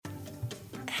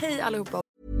Hej allihopa.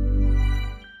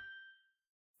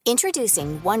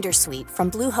 Introducing Wondersuite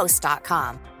from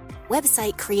Bluehost.com.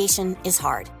 Website creation is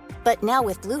hard, but now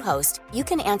with Bluehost, you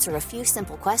can answer a few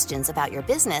simple questions about your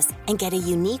business and get a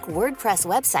unique WordPress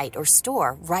website or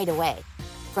store right away.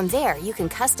 From there, you can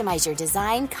customize your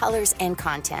design, colors, and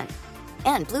content.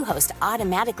 And Bluehost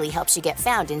automatically helps you get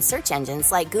found in search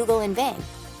engines like Google and Bing.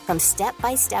 From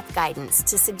step-by-step guidance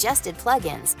to suggested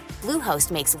plugins,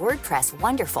 Bluehost makes WordPress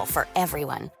wonderful for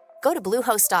everyone. Go to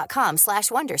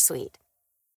bluehost.com/wondersuite.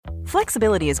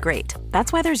 Flexibility is great.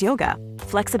 That's why there's yoga.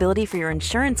 Flexibility for your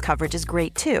insurance coverage is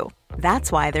great too.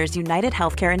 That's why there's United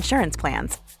Healthcare Insurance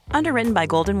Plans. Underwritten by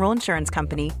Golden Rule Insurance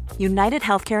Company, United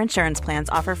Healthcare Insurance Plans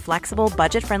offer flexible,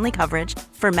 budget-friendly coverage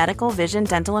for medical, vision,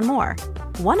 dental, and more.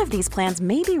 One of these plans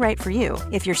may be right for you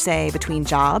if you're, say, between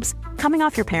jobs, coming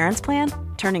off your parents' plan,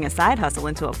 turning a side hustle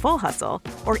into a full hustle,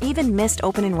 or even missed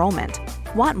open enrollment.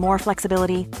 Want more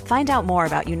flexibility? Find out more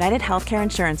about United Healthcare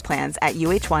Insurance Plans at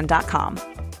uh1.com.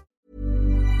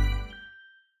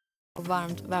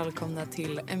 Varmt välkomna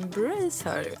till Embrace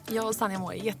här. Jag och Sanja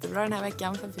mår jättebra den här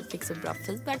veckan för vi fick så bra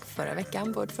feedback förra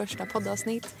veckan på vårt första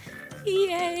poddavsnitt.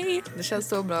 Yay! Det känns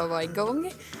så bra att vara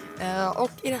igång.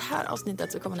 Och i det här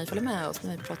avsnittet så kommer ni följa med oss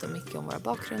när vi pratar mycket om våra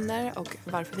bakgrunder och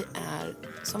varför vi är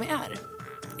som vi är.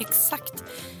 Exakt.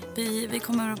 Vi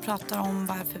kommer att prata om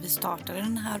varför vi startade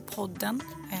den här podden,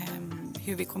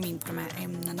 hur vi kom in på de här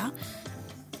ämnena,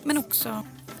 men också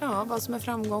vad som är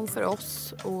framgång för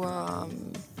oss och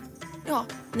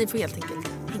ni får helt enkelt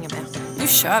hänga med. Nu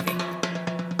kör vi!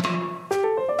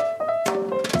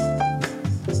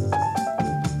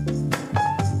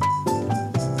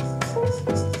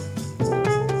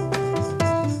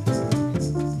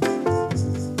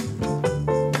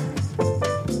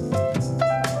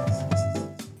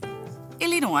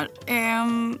 Elinor,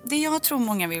 det jag tror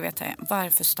många vill veta är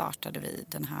varför startade vi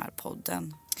den här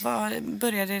podden?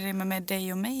 Började det med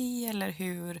dig och mig eller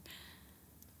hur?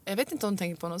 Jag vet inte om hon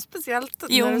tänker på något speciellt.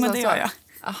 Jo, men det gör jag.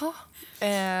 Jaha.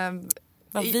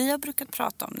 Vad vi har brukat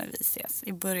prata om när vi ses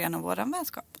i början av våran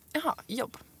vänskap. Jaha,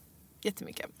 jobb.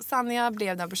 Jättemycket. Sanja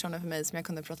blev den personen för mig som jag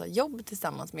kunde prata jobb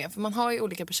tillsammans med. För man har ju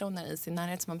olika personer i sin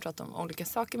närhet som man pratar om olika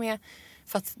saker med.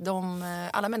 För att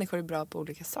alla människor är bra på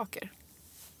olika saker.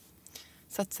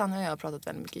 Så att Sanja och jag har pratat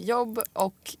väldigt mycket jobb.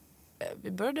 Och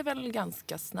vi började väl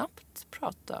ganska snabbt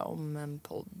prata om en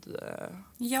podd.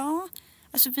 Ja,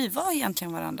 alltså vi var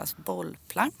egentligen varandras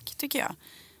bollplank tycker jag.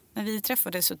 När vi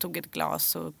träffades och tog ett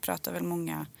glas och pratade väl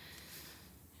många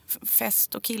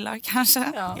fest och killar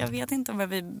kanske. Ja. Jag vet inte, men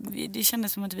det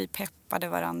kändes som att vi peppade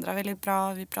varandra väldigt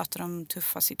bra. Vi pratade om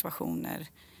tuffa situationer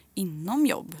inom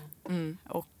jobb.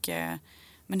 Och,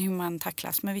 men hur man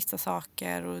tacklas med vissa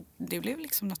saker. Och det blev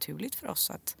liksom naturligt för oss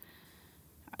att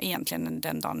egentligen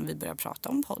den dagen vi började prata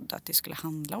om podd att det skulle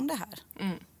handla om det här.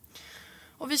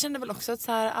 Och vi kände väl också att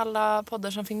så här, alla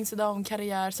poddar som finns idag om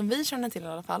karriär, som vi känner till i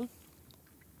alla fall,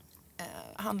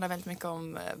 handlar väldigt mycket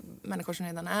om människor som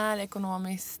redan är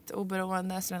ekonomiskt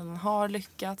oberoende, som redan har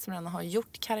lyckats, som redan har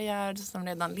gjort karriär, som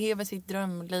redan lever sitt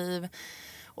drömliv.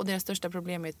 Och deras största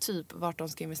problem är typ vart de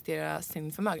ska investera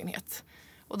sin förmögenhet.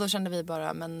 Och då kände vi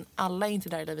bara, men alla är inte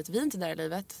där i livet, vi är inte där i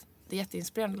livet. Det är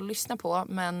jätteinspirerande att lyssna på,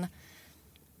 men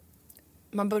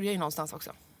man börjar ju någonstans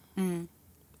också.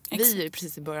 Vi är ju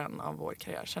precis i början av vår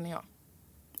karriär, känner jag.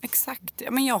 Exakt,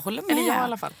 men jag håller med. Eller jag i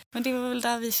alla fall. Men det var väl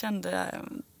där vi kände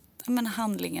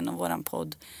handlingen av våran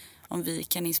podd. Om vi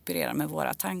kan inspirera med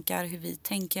våra tankar, hur vi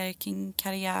tänker kring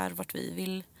karriär, vart vi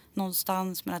vill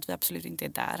någonstans, men att vi absolut inte är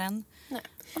där än. Nej.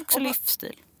 Och också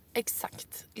livsstil.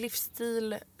 Exakt.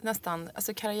 Livsstil nästan,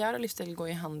 alltså karriär och livsstil går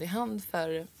ju hand i hand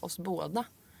för oss båda.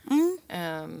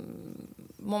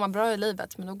 Mår man bra i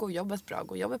livet, men då går jobbet bra.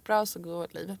 Går jobbet bra så går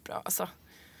livet bra. Alltså,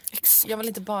 jag vill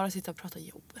inte bara sitta och prata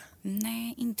jobb.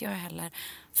 Nej, inte jag heller.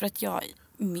 För att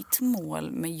mitt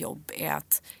mål med jobb är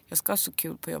att jag ska ha så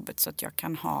kul på jobbet så att jag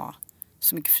kan ha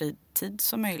så mycket fritid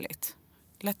som möjligt.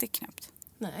 Lät det knäppt?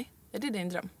 Nej, är det din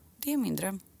dröm? Det är min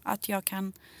dröm. Att jag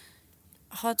kan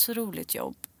ha ett så roligt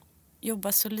jobb.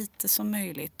 Jobba så lite som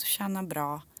möjligt och tjäna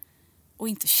bra. Och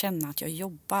inte känna att jag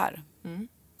jobbar.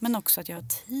 Men också att jag har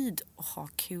tid att ha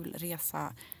kul,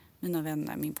 resa, mina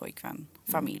vänner, min pojkvän,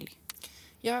 familj.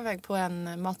 Jag var iväg på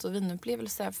en mat- och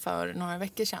vinupplevelse för några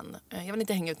veckor sedan. Jag vill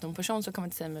inte hänga ut någon person så kommer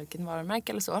inte säga mig vilken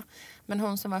varumärke eller så. Men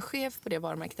hon som var chef på det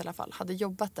varumärket i alla fall hade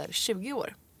jobbat där 20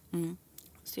 år.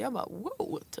 Så jag bara,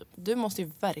 wow, typ, du måste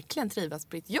ju verkligen trivas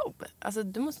på ditt jobb. Alltså,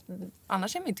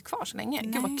 annars är man inte kvar så länge.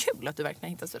 Gud vad kul att du verkligen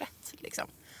hittar så rätt. Liksom.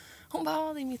 Hon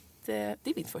bara, det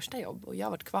är mitt första jobb och jag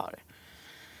har varit kvar.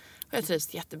 Och jag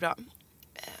trivs jättebra.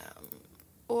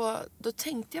 Och då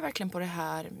tänkte jag verkligen på det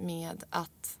här med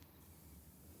att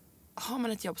har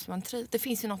man ett jobb som man trivs. Det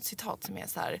finns ju något citat som är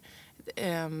så här...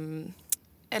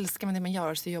 älskar man det man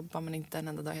gör så jobbar man inte en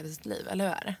enda dag i hela sitt liv, eller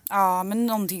hur är det? Ja, men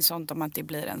någonting sånt om att det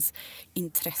blir ens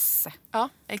intresse. Ja,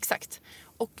 exakt.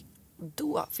 Och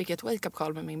då fick jag ett wake-up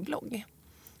call med min blogg.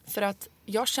 För att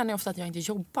jag känner ofta att jag inte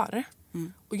jobbar.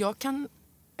 Och jag kan,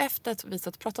 efter att vi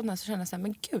satt och pratat om det här, så känner jag så här,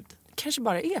 men gud, det kanske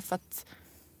bara är för att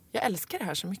jag älskar det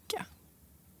här så mycket.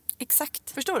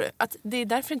 Exakt. Förstår du? Att det är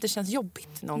därför det inte känns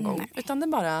jobbigt någon gång. Utan det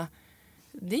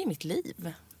är mitt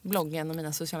liv. Bloggen och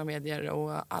mina sociala medier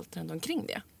och allt runt omkring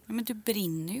det. Ja, men du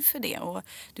brinner ju för det och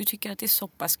du tycker att det är så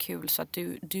pass kul så att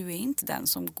du är inte den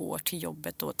som går till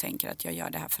jobbet och tänker att jag gör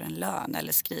det här för en lön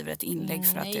eller skriver ett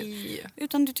inlägg för att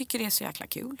utan du tycker det är så jäkla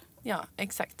kul. Ja,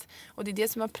 exakt. Och det är det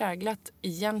som har präglat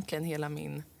egentligen hela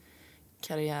min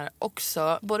karriär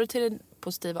också. Både till det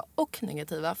positiva och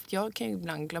negativa. För jag kan ju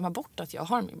ibland glömma bort att jag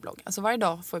har min blogg. Alltså varje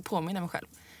dag får jag påminna mig själv.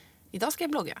 Idag ska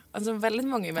jag blogga. Alltså väldigt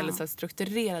många är väldigt så här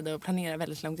strukturerade och planerar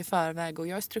väldigt långt i förväg. Och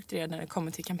jag är strukturerad när det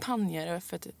kommer till kampanjer.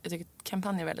 För att jag tycker att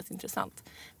kampanjer är väldigt intressant.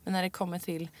 Men när det kommer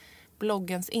till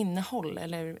bloggens innehåll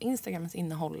eller Instagrams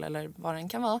innehåll eller vad den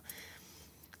kan vara.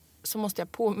 Så måste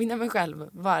jag påminna mig själv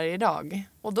varje dag.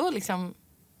 Och då liksom,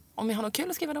 om jag har något kul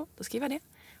att skriva då skriver jag det.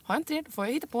 Har jag inte det, då får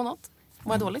jag hitta på något.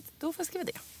 Mår jag dåligt, då får jag skriva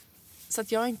det. Så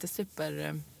att jag är inte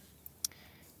super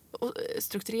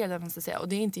strukturerad, måste jag säga. Och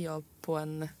det är inte jag på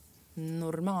en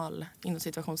normal, inom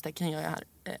situationstecken, jag är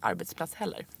arbetsplats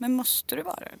heller. Men måste du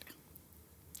vara det?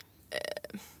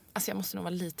 Alltså jag måste nog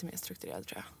vara lite mer strukturerad,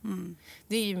 tror jag.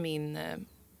 Det är ju min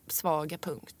svaga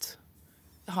punkt.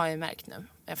 Har jag märkt nu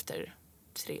efter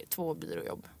 2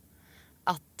 byråjobb.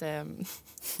 Att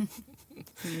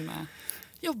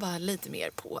jobba lite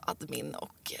mer på admin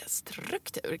och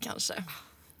struktur kanske.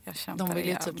 De vill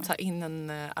ju typ ta in en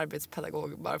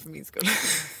arbetspedagog bara för min skull.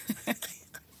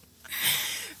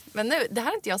 Men nu, det här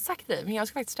har inte jag sagt dig, men jag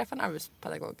ska faktiskt träffa en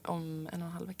arbetspedagog om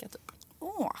 1,5 vecka typ.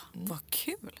 Vad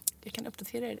kul. Jag kan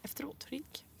uppdatera er efteråt. Hur det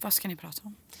gick. Vad ska ni prata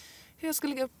om? Hur jag ska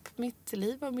lägga upp mitt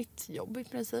liv och mitt jobb i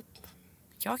princip.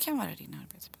 Jag kan vara din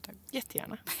arbetspedagog.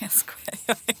 Jättegärna. Jag skojar.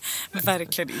 Jag är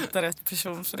verkligen inte rätt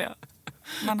person för det.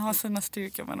 Man har sina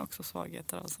styrkor men också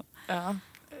svagheter. Alltså. Ja.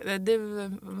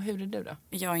 Hur är du då?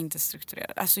 Jag är inte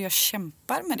strukturerad. Alltså jag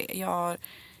kämpar med det. Jag har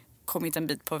kommit en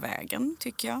bit på vägen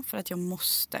tycker jag. För att jag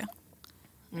måste.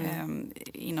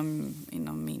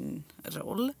 Inom min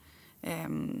roll.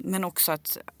 Men också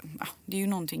att det är ju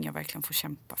någonting jag verkligen får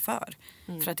kämpa för.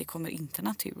 För att det kommer inte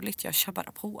naturligt. Jag kör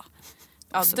bara på.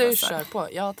 Ja, du kör på.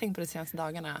 Jag har tänkt på det senaste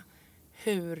dagarna.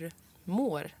 Hur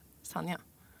mår Sanja?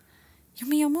 Jo,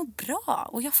 men jag mår bra.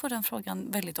 Och jag får den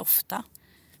frågan väldigt ofta.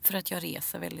 För att jag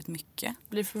reser väldigt mycket.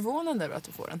 Blir du förvånad över att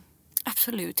du får den?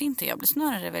 Absolut inte. Jag blir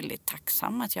snarare väldigt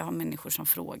tacksam att jag har människor som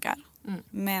frågar.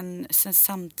 Men sen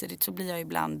samtidigt så blir jag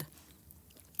ibland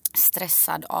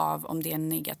stressad av om det är en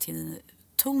negativ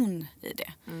ton i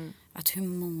det. Att hur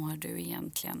mår du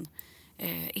egentligen?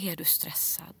 Är du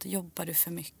stressad? Jobbar du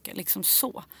för mycket? Liksom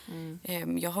så.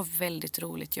 Jag har väldigt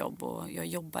roligt jobb och jag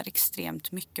jobbar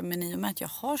extremt mycket. Men i och med att jag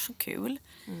har så kul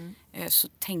så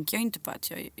tänker jag inte på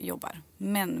att jag jobbar.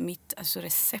 Men mitt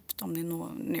recept, om det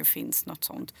nu finns något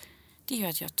sånt, det är ju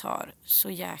att jag tar så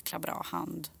jäkla bra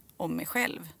hand om mig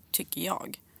själv, tycker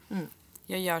jag.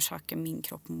 Jag gör saker min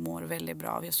kropp mår väldigt bra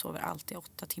av. Jag sover alltid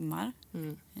 8 timmar.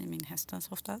 I min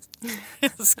hästens oftast.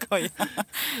 Jag skojar.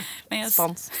 Men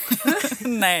Spons.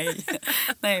 Nej,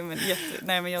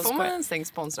 men jag får man en säng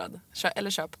sponsrad? Eller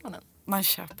köper man den? Man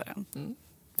köper den.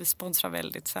 Vi sponsrar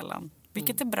väldigt sällan.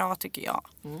 Vilket är bra tycker jag.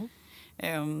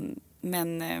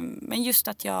 Men just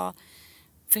att jag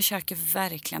försöker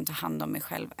verkligen ta hand om mig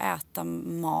själv. Äta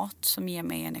mat som ger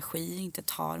mig energi, inte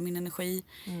tar min energi.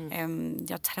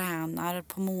 Jag tränar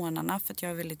på morgnarna för att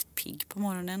jag är väldigt pigg på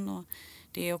morgonen. Och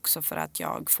det är också för att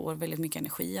jag får väldigt mycket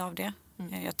energi av det.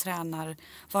 Jag tränar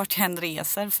vart jag än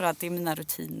reser för att det är mina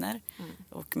rutiner.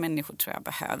 Och människor tror jag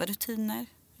behöver rutiner.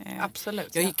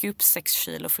 Absolut. Jag gick upp 6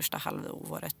 kilo första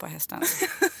halvåret på hästen.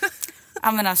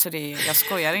 Ja, men alltså jag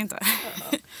skojar inte.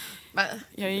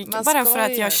 Jag gick bara för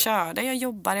att jag körde. Jag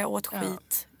jobbade, jag åt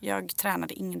skit. Jag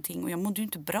tränade ingenting och jag mådde ju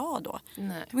inte bra då.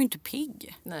 Nej. Jag var ju inte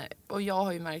pigg. Nej, och jag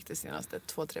har ju märkt det senaste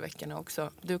 2-3 veckorna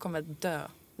också. Du kommer dö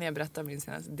när jag berättar min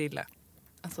senaste dille.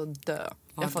 Alltså dö.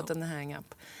 Jag har fått en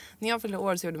hang-up. När jag fyllde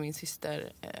år så gjorde min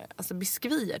syster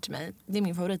biskvier till mig. Det är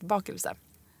min favoritbakelse.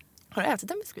 Har du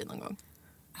ätit en biskvi någon gång?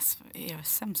 Alltså, jag är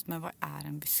sämst, men vad är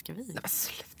en biskvi? Nej, men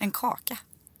sluta. En kaka?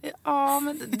 Ja,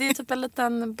 men det är typ en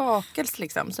liten bakelse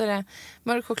liksom. Så är det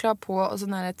mörk choklad på och så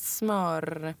är det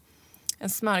en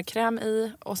smörkräm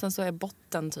i. Och sen så är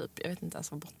botten typ, jag vet inte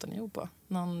ens vad botten är gjord på.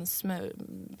 Någon typ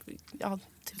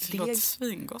det låter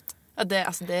svingott. Ja,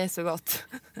 det är så gott.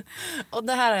 Och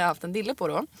det här har jag haft en dille på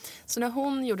då. Så när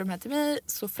hon gjorde de här till mig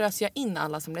så frös jag in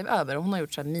alla som blev över. Och hon har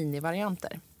gjort så här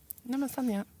mini-varianter. Nej men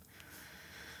Sanja.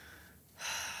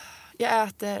 Jag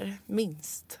äter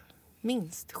minst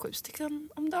 7 stycken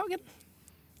om dagen.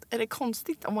 Är det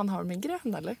konstigt om man har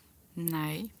migrän eller?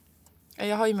 Nej.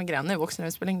 Jag har ju migrän nu också när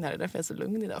vi spelar in här. Därför är jag så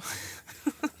lugn idag.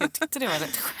 Jag tyckte det var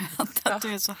rätt skönt att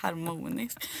du är så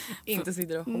harmonisk. Inte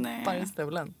sitter och hoppar i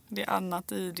stolen. Det är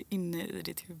annat inne i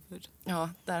ditt huvud. Ja,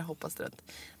 där hoppas du rätt.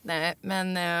 Nej,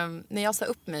 men när jag sa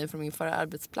upp mig från min förra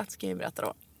arbetsplats kan jag berätta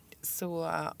då.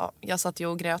 Så jag satt ju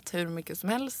och grät hur mycket som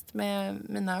helst med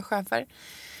mina chefer.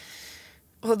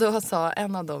 Och då sa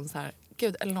en av dem så här,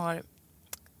 gud Elinor,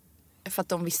 för att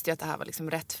de visste ju att det här var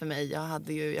liksom rätt för mig.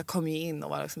 Jag kom ju in och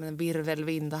var liksom en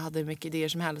virvelvind och hade hur mycket idéer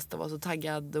som helst och var så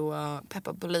taggad och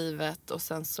peppad på livet. Och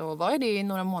sen så var jag det i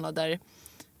några månader.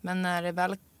 Men när det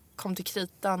väl kom till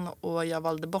kritan och jag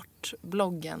valde bort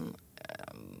bloggen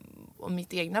och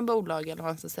mitt egna bolag, eller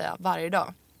vad man ska säga, varje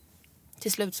dag.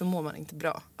 Till slut så mår man inte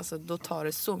bra. Alltså då tar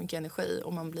det så mycket energi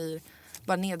och man blir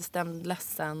bara nedstämd,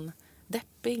 ledsen,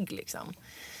 deppig liksom.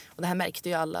 Och det här märkte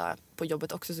ju alla på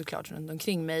jobbet också såklart runt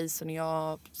omkring mig. Så när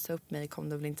jag sa upp mig kom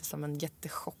det väl inte som en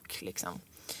jättechock liksom.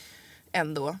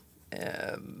 Ändå.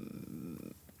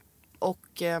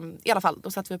 I alla fall,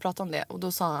 då satt vi och pratade om det. Och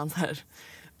då sa han så här,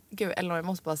 gud Elinor, jag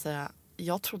måste bara säga,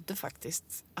 jag trodde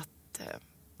faktiskt att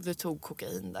du tog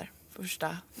kokain där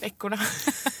första veckorna.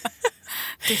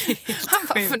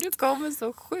 För du kom med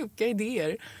så sjuka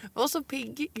idéer. Och så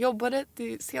pigg, jobbade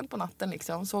till sent på natten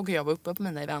liksom. Såg hur jag var uppe på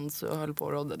mina events och höll på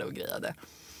och roddade och grejade.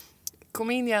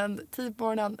 Kom in igen tidigt på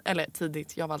morgonen, eller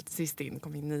tidigt, jag var alltid sist in,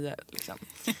 kom in 9 liksom.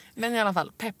 Men i alla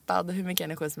fall peppad, hur mycket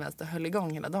energi som helst och höll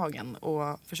igång hela dagen.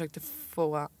 Och försökte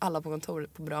få alla på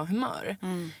kontoret på bra humör.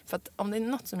 För att om det är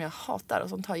något som jag hatar och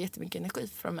som tar jättemycket energi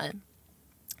från mig,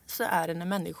 så är det när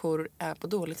människor är på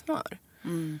dåligt humör.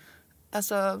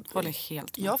 Alltså,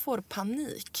 jag får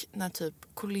panik när typ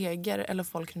kollegor eller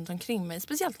folk runt omkring mig,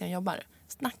 speciellt när jag jobbar,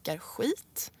 snackar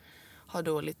skit, har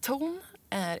dålig ton,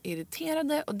 är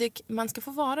irriterade. Och man ska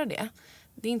få vara det.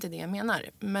 Det är inte det jag menar.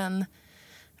 Men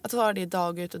att vara det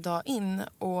dag ut och dag in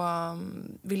och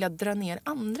vilja dra ner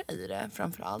andra i det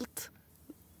framförallt,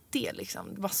 det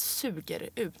liksom, det bara suger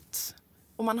ut.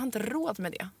 Och man har inte råd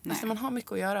med det. Alltså, när man har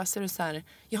mycket att göra så är det så här,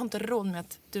 jag har inte råd med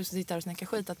att du ska sitta här och snacka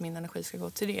skit, att min energi ska gå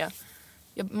till det.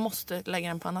 Jag måste lägga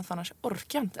den på annat, för annars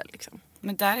orkar jag inte liksom.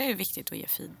 Men där är det viktigt att ge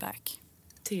feedback.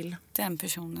 Till? Den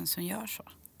personen som gör så.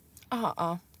 Aha,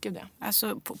 ja. Gud ja.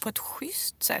 Alltså på ett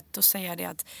schysst sätt och säga det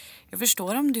att jag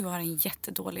förstår om du har en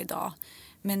jättedålig dag.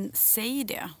 Men säg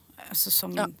det.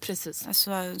 Alltså ja, precis.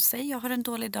 Alltså, säg jag har en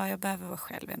dålig dag, jag behöver vara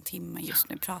själv en timme just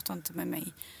nu. Prata inte med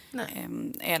mig.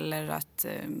 Eller att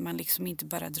man liksom inte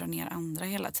bara drar ner andra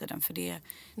hela tiden. För det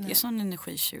är sån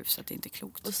energitjuv så att det inte är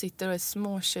klokt. Och sitter och är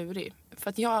småtjurig. För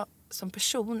att jag som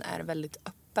person är väldigt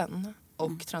öppen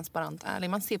och transparent, ärlig.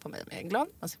 Man ser på mig när jag är glad,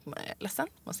 man ser på mig när jag är ledsen,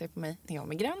 man ser på mig när jag har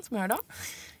migrän som jag har idag.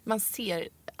 Man ser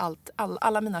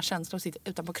alla mina känslor sitter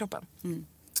utanpå kroppen.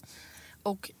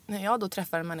 Och när jag då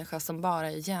träffar en människa som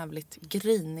bara är jävligt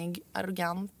grinig,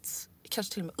 arrogant,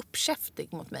 kanske till och med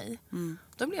uppkäftig mot mig.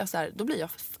 Då blir jag så här, då blir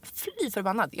jag fly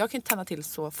förbannad. Jag kan inte tända till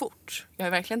så fort. Jag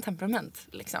är verkligen temperament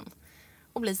liksom.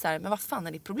 Och blir så här, men vad fan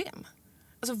är ditt problem?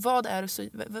 Alltså vad är det så,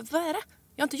 vad är det?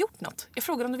 Jag har inte gjort något. Jag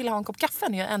frågade om du ville ha en kopp kaffe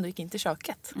när jag ändå gick in till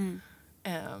köket.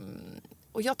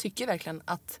 Och jag tycker verkligen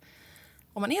att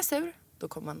om man är sur, då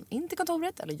kommer man in till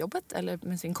kontoret eller jobbet eller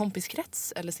med sin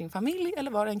kompiskrets eller sin familj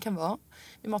eller vad det än kan vara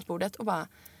vid matbordet och bara,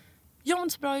 jag mår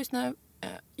inte så bra just nu.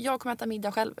 Jag kommer äta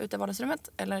middag själv ute i vardagsrummet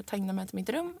eller ta in mig till mitt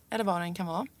rum eller vad det än kan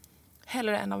vara.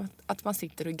 Hellre än att man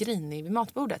sitter och grinig vid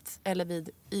matbordet eller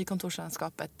i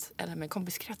kontorslandskapet eller med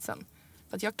kompiskretsen.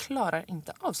 För att jag klarar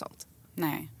inte av sånt.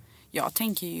 Nej, jag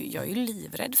är ju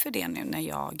livrädd för det nu när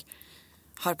jag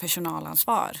har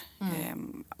personalansvar.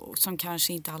 Som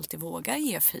kanske inte alltid vågar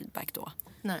ge feedback då.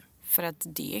 Nej. För att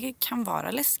det kan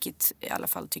vara läskigt, i alla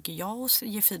fall tycker jag, att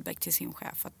ge feedback till sin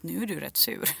chef att nu är du rätt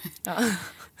sur. Ja.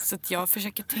 Så att jag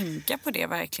försöker tänka på det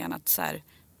verkligen, att så här,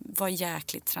 vara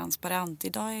jäkligt transparent.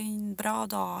 Idag är en bra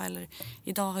dag, eller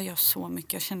idag har jag så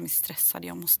mycket, jag känner mig stressad,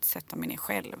 jag måste sätta mig ner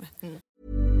själv.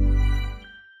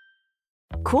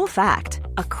 Cool fact,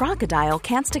 a crocodile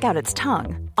can't stick out its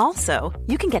tongue. Also,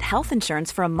 you can get health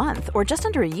insurance for a month or just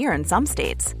under a year in some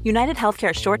states. United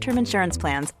Healthcare short-term insurance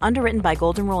plans, underwritten by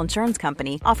Golden Rule Insurance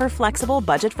Company, offer flexible,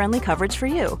 budget-friendly coverage for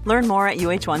you. Learn more at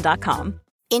uh1.com.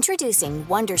 Introducing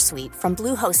Wondersuite from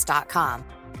Bluehost.com.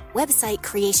 Website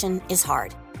creation is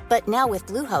hard, but now with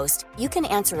Bluehost, you can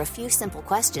answer a few simple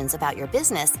questions about your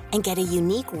business and get a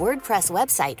unique WordPress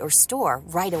website or store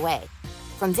right away.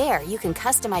 From there, you can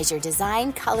customize your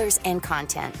design, colors, and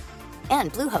content.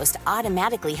 And Bluehost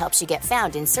automatically helps you get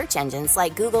found in search engines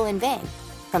like Google and Bing.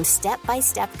 From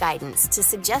step-by-step guidance to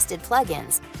suggested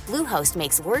plugins, Bluehost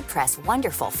makes WordPress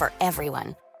wonderful for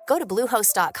everyone. Go to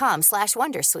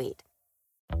bluehost.com/wondersuite.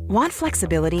 Want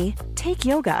flexibility? Take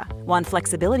yoga. Want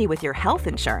flexibility with your health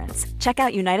insurance? Check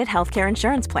out United Healthcare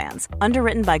Insurance Plans.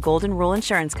 Underwritten by Golden Rule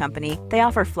Insurance Company, they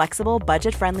offer flexible,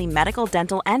 budget-friendly medical,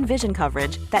 dental, and vision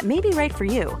coverage that may be right for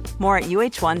you. More at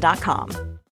uh1.com.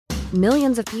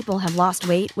 Millions of people have lost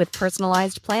weight with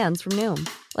personalized plans from Noom.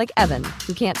 Like Evan,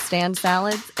 who can't stand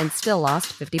salads and still lost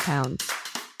 50 pounds.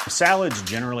 Salads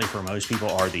generally for most people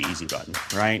are the easy button,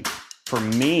 right? For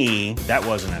me, that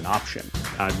wasn't an option.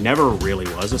 I never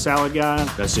really was a salad guy.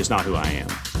 That's just not who I am.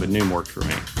 But Noom worked for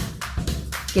me.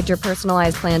 Get your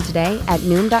personalized plan today at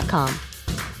Noom.com.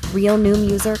 Real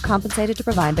Noom user compensated to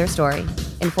provide their story.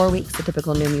 In 4 weeks, the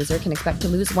typical Noom user can expect to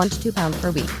lose 1 to 2 pounds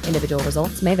per week. Individual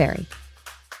results may vary.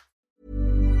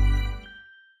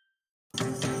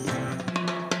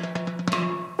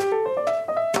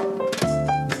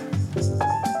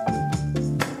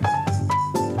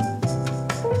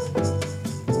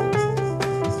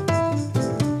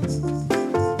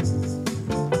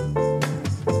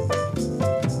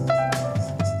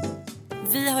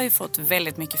 Vi har ju fått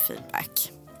väldigt mycket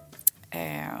feedback.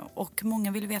 Och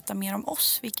många vill veta mer om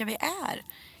oss, vilka vi är.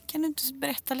 Kan du inte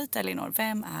berätta lite, Elinor?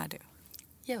 Vem är du?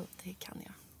 Jo, det kan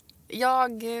jag.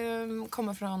 Jag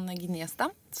kommer från Gnesta,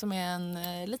 som är en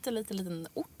liten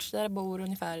ort där det bor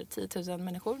ungefär 10 000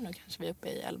 människor. Nu kanske vi är uppe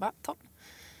i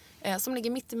 11-12. Som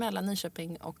ligger mitt emellan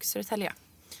Nyköping och Södertälje.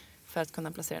 För att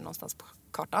kunna placera någonstans på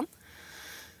kartan.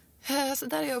 Så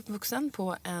där är jag uppvuxen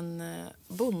på en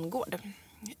bondgård.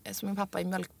 Så min pappa är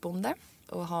mjölkbonde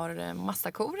och har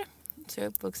massa kor. Så jag är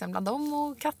uppvuxen bland dem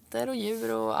och katter och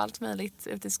djur och allt möjligt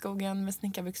ute i skogen med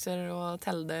snickarbyxor och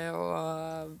tälde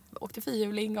och åkte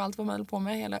fyrhjuling och allt vad man höll på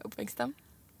med hela uppväxten.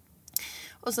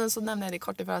 Och sen så nämnde jag det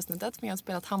kort i föravsnittet, men jag har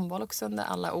spelat handboll också under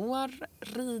alla år,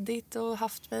 ridit och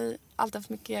alltid haft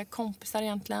mycket kompisar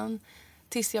egentligen.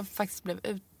 Tills jag faktiskt blev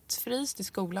utfryst i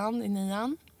skolan i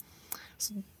 9:an.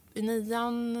 Så i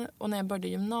 9:an och när jag började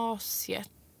gymnasiet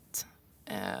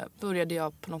började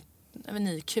jag på en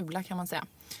ny kula kan man säga.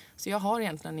 Så jag har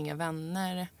egentligen inga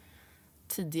vänner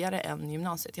tidigare än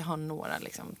gymnasiet. Jag har några,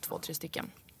 2-3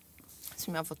 stycken.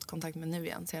 Som jag har fått kontakt med nu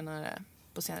igen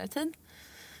på senare tid.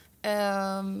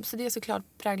 Så det har såklart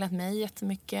präglat mig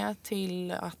jättemycket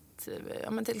till att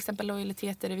till exempel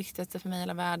lojalitet är det viktigaste för mig i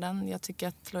hela världen. Jag tycker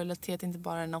att lojalitet inte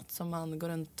bara är något som man går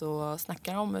runt och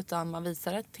snackar om, utan man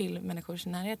visar det till människor i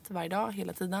sin närhet varje dag,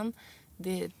 hela tiden.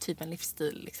 Det är typ en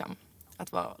livsstil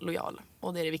att vara lojal,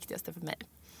 och det är det viktigaste för mig.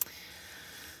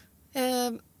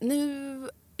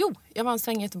 Jag var en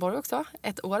sväng i Göteborg också,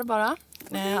 1 år bara.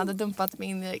 Jag hade dumpat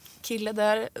min kille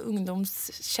där,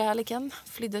 ungdomskärleken,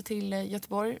 flydde till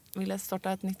Göteborg, ville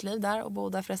starta ett nytt liv där och bo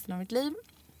där för resten av mitt liv.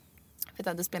 Jag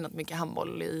hade spelat mycket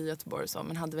handboll i Göteborg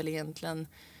men hade väl egentligen,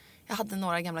 jag hade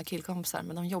några gamla killkompisar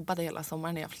men de jobbade hela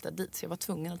sommaren när jag flyttade dit, så jag var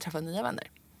tvungen att träffa nya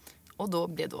vänner. Och då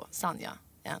blev Sanja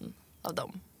en av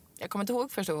dem. Jag kommer inte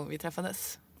ihåg första gången vi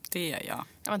träffades. Det gör jag.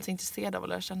 Jag var inte så intresserad av att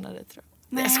lära känna dig, tror jag.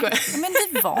 Nej, men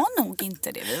vi var nog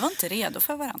inte det. Vi var inte redo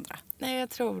för varandra. Nej, jag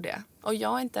tror det. Och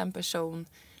jag är inte en person...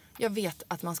 Jag vet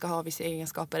att man ska ha vissa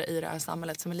egenskaper i det här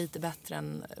samhället som är lite bättre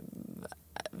än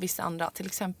vissa andra. Till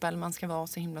exempel, man ska vara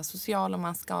så himla social och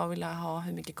man ska vilja ha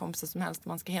hur mycket kompisar som helst.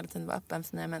 Man ska hela tiden vara öppen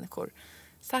för nya människor.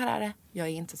 Så här är det. Jag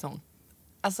är inte sån.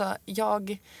 Alltså,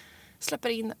 jag släpper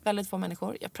in väldigt få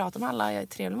människor. Jag pratar med alla, jag är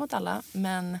trevlig mot alla.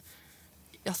 Men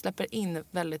jag släpper in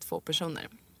väldigt få personer.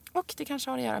 Och det kanske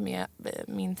har att göra med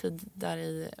min tid där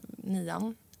i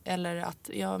 9:an. Eller att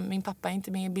min pappa är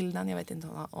inte med i bilden. Jag vet inte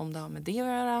om det har med det att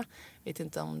göra. Jag vet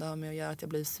inte om det har med att göra att jag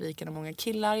blir sviken av många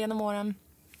killar genom åren.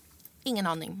 Ingen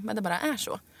aning, men det bara är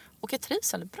så. Och jag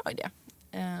trivs väldigt bra i det.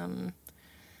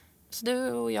 Så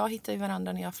du och jag hittade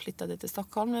varandra när jag flyttade till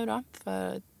Stockholm nu då.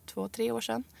 För 2-3 år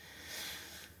sedan.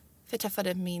 För jag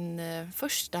träffade min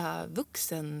första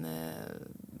vuxen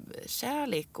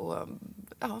kärlek och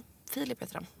Filip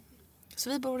heter han. Så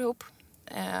vi bor ihop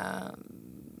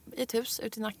i ett hus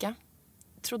ute i Nacka.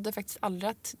 Trodde faktiskt aldrig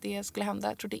att det skulle hända.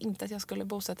 Jag trodde inte att jag skulle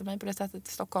bosätta mig på det sättet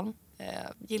i Stockholm.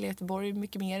 Gillar Göteborg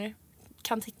mycket mer.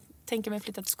 Kan tänka mig att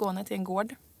flytta till Skåne till en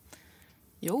gård.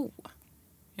 Jo.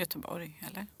 Göteborg,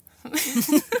 eller?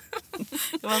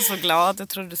 Jag var så glad. Jag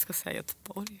trodde du skulle säga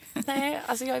Göteborg. Nej,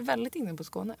 alltså jag är väldigt inne på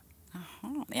Skåne.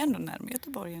 Jaha, det är ändå närmare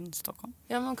Göteborg än Stockholm.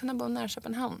 Ja, man kunde bo nära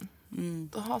Köpenhamn.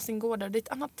 Och ha sin gård där. Det är ett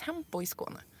annat tempo i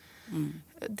Skåne.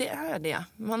 Det är det.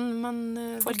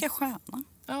 Folk är sköna.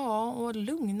 Ja, och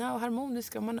lugna och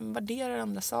harmoniska. Och man värderar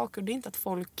andra saker. Och det är inte att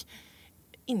folk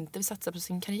inte vill satsa på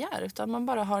sin karriär. Utan man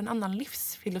bara har en annan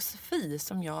livsfilosofi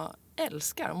som jag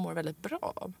älskar och mår väldigt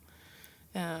bra av.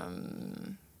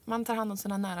 Man tar hand om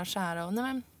sina nära och kära. Och det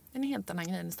är en helt annan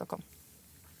grej i Stockholm.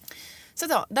 Så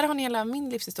då, där har ni hela min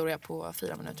livshistoria på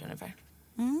 4 minuter ungefär.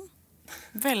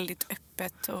 Väldigt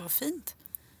öppet och fint.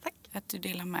 Tack. Att du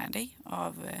delar med dig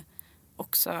av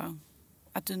också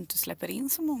att du inte släpper in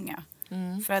så många.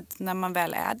 För att när man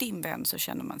väl är din vän så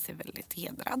känner man sig väldigt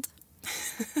hedrad.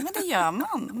 Men det gör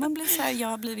man. Man blir så här, jag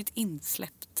har blivit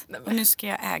insläppt. Och nu ska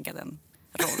jag äga den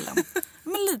rollen.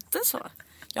 Men lite så.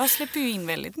 Jag släpper ju in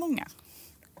väldigt många.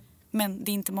 Men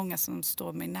det är inte många som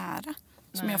står mig nära.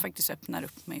 Som jag faktiskt öppnar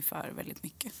upp mig för väldigt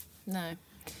mycket. Nej.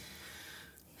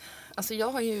 Alltså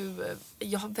jag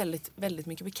har väldigt, väldigt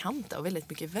mycket bekanta och väldigt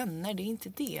mycket vänner. Det är inte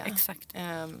det. Exakt.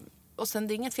 Och sen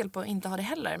det är inget fel på att inte ha det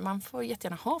heller. Man får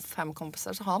jättegärna ha 5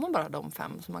 kompisar. Så har man bara de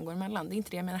 5 som man går emellan. Det är inte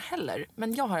det jag menar heller.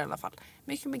 Men jag har i alla fall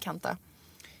mycket bekanta.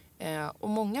 Och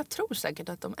många tror säkert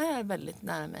att de är väldigt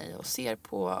nära mig. Och ser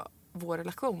på vår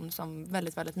relation som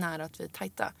väldigt, väldigt nära att vi är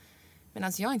tajta.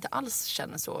 Medan jag inte alls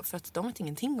känner så. För att de vet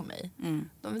ingenting om mig.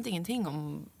 De vet ingenting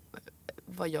om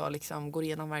vad jag liksom går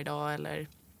igenom varje dag. Eller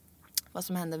vad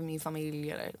som händer med min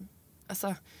familj. Eller,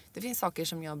 alltså, det finns saker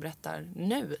som jag berättar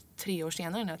nu, 3 år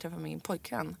senare när jag träffar min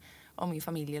pojkvän. Om min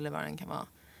familj eller vad den kan vara.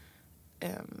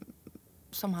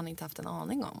 Som han inte haft en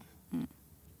aning om.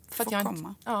 För att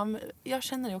jag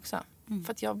känner det också.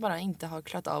 För att jag bara inte har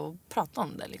klarat av att prata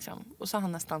om det. Liksom. Och så har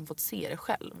han nästan fått se det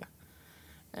själv.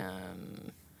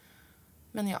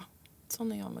 Men ja,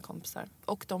 sån är jag med kompisar.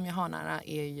 Och de jag har nära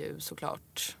är ju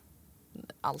såklart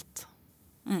allt.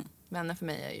 Vänner för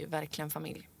mig är ju verkligen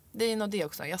familj. Det är nog det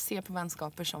också. Jag ser på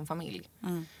vänskaper som familj.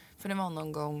 För det var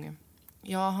någon gång...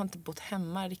 Jag har inte bott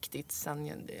hemma riktigt sen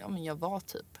jag var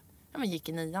typ... gick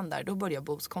i 9:an där. Då började jag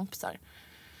bo hos kompisar.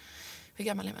 Hur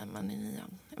gammal är man i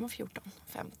 9:an? Jag var 14,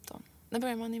 15. När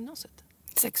började man i gymnasiet?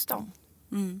 16.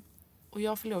 Och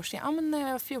jag fyllde år sen. När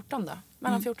jag var 14 då.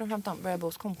 Mellan 14 och 15 började jag bo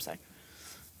hos kompisar.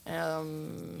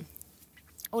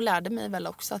 Och lärde mig väl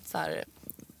också att så här,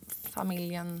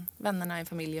 vännerna i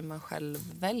familjen man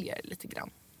själv väljer lite grann.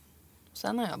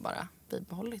 Sen har jag bara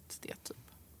bibehållit det typ.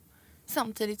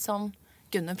 Samtidigt som,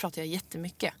 gud nu pratar jag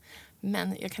jättemycket.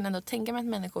 Men jag kan ändå tänka mig att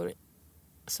människor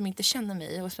som inte känner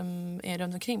mig och som är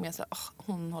runt omkring mig så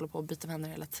hon håller på att byta vänner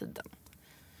hela tiden.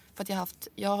 För att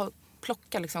jag har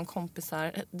plockat liksom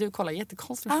kompisar. Du kollar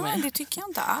jättekonstigt på mig. Det tycker jag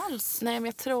inte alls. Nej, men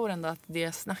jag tror ändå att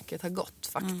det snacket har gått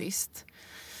faktiskt.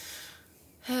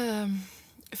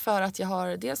 För att jag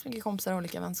har dels mycket kompisar i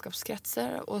olika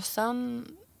vänskapskretsar. Och sen,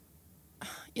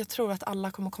 jag tror att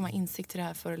alla kommer komma insikt i det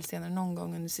här förr eller senare någon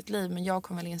gång under sitt liv. Men jag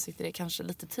kom väl insikt i det kanske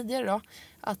lite tidigare då.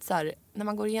 Att så här, när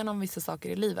man går igenom vissa saker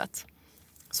i livet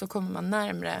så kommer man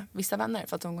närmare vissa vänner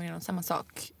för att de går igenom samma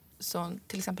sak. Så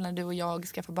till exempel när du och jag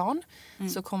skaffar barn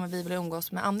så kommer vi väl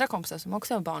umgås med andra kompisar som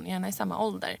också har barn, gärna i samma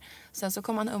ålder. Sen så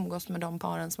kommer man umgås med de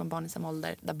paren som har barn i samma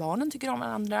ålder där barnen tycker om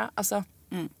varandra. Alltså,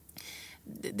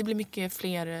 det blir mycket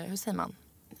fler, hur säger man?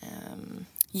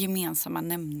 Gemensamma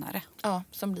nämnare. Ja,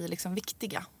 som blir liksom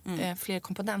viktiga. Fler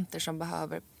komponenter som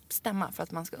behöver stämma för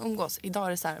att man ska umgås. Idag är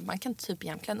det så här, man kan typ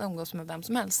egentligen umgås med vem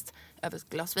som helst över ett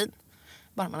glas vin.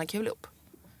 Bara man har kul ihop.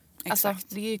 Alltså,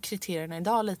 det är ju kriterierna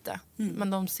idag lite. Men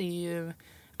de ser ju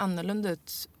annorlunda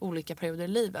ut olika perioder i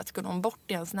livet. Går de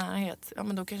bort i ens närhet,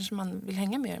 men då kanske man vill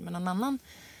hänga med någon annan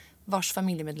vars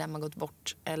familjemedlem har gått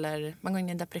bort. Eller man går in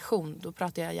i en depression. Då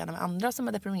pratar jag gärna med andra som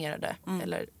är deprimerade.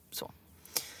 Eller så.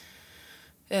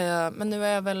 Men nu har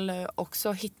jag väl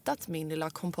också hittat min lilla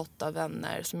kompott av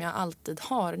vänner som jag alltid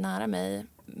har nära mig.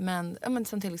 Men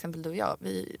som till exempel du och jag.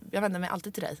 Jag vänder mig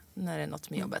alltid till dig när det är något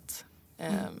med jobbet.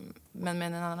 Men med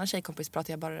en annan tjejkompis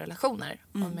pratar jag bara relationer.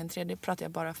 Och med en tredje pratar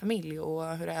jag bara familj.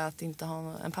 Och hur det är att inte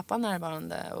ha en pappa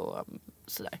närvarande och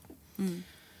sådär.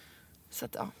 Så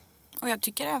att, ja. Och jag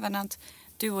tycker även att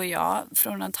du och jag,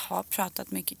 från att ha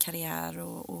pratat mycket karriär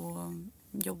och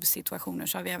jobbsituationer,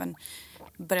 så har vi även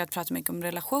börjat prata mycket om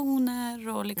relationer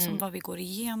och liksom vad vi går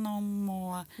igenom.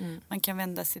 Och man kan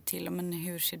vända sig till, men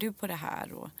hur ser du på det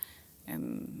här? Och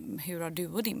hur har du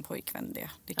och din pojkvän det?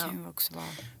 Det kan ju också vara...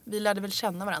 Vi lärde väl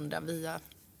känna varandra via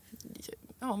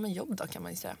jobb då, kan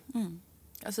man ju säga.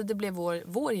 Alltså det blev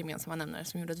vår gemensamma nämnare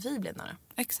som gjorde att vi blev nära.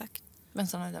 Exakt. Men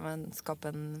så har den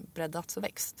vänskapen breddats och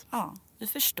växt. Ja, vi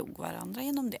förstod varandra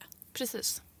genom det.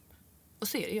 Precis. Och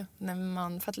så är det ju.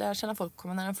 För att lära känna folk,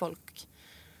 komma nära folk.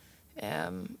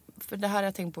 För det här har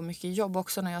jag tänkt på mycket i jobb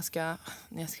också när jag ska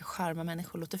skärma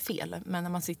människor, låter fel. Men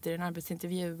när man sitter i en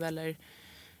arbetsintervju eller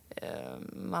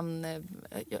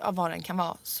vad den kan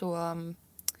vara, så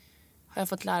har jag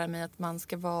fått lära mig att man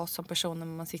ska vara som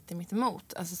personen man sitter mitt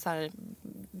emot. Alltså så här,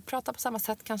 prata på samma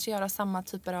sätt, kanske göra samma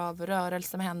typer av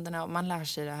rörelser med händerna. Och man lär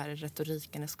sig det här i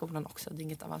retoriken i skolan också. Det är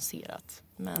inget avancerat.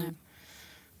 Men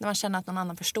när man känner att någon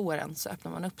annan förstår en så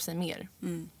öppnar man upp sig mer.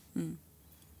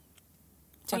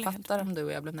 Så jag fattar om du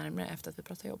och jag blev närmare efter att vi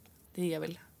pratade jobb. Det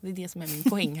är det som är min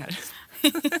poäng här.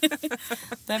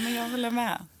 Nej, men jag håller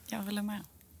med.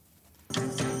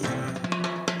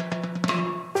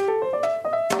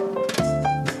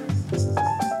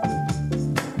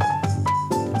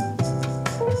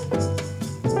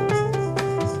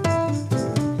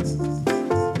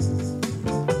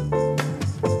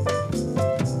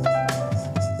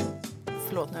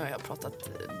 Förlåt, nu har jag pratat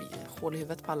hål i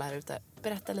huvudet på alla här ute.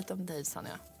 Berätta lite om dig,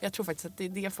 Sanja. Jag tror faktiskt att det är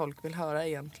det folk vill höra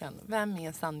egentligen. Vem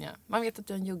är Sanja? Man vet att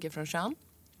du är en jugge från Tjörn.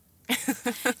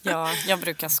 Ja, jag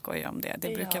brukar skoja om det.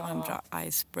 Det brukar vara en bra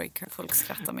icebreaker. Folk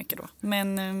skrattar mycket då.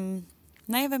 Men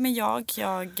nej, vem är jag?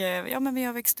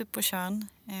 Jag växte upp på Tjörn.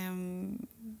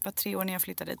 Var 3 år när jag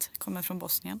flyttade dit. Kommer från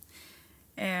Bosnien.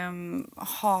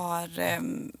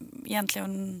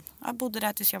 Jag bodde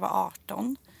där tills jag var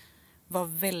 18. Var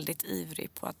väldigt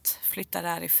ivrig på att flytta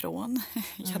därifrån.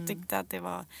 Jag tyckte att det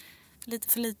var lite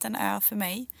för liten ö för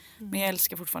mig. Men jag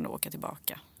älskar fortfarande att åka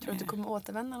tillbaka. Tror du att du kommer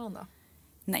återvända någon dag?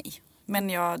 Nej, men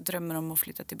jag drömmer om att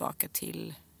flytta tillbaka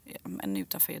till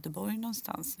utanför Göteborg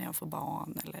någonstans när jag får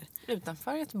barn. Eller...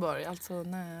 Utanför Göteborg, alltså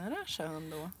nära Tjörn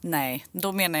då? Nej,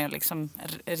 då menar jag liksom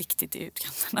riktigt i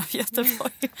utkanten av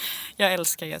Göteborg. Jag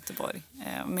älskar Göteborg,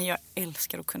 men jag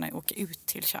älskar att kunna åka ut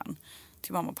till Tjörn.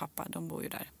 Till mamma och pappa, de bor ju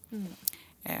där.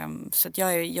 Så att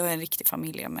jag är en riktig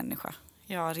familjemänniska.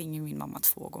 Jag ringer min mamma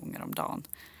 2 gånger om dagen.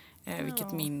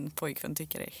 Vilket min pojkvän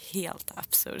tycker är helt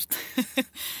absurt.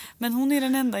 Men hon är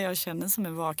den enda jag känner som är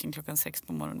vaken 6:00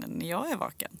 på morgonen när jag är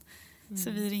vaken. Så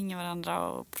vi ringer varandra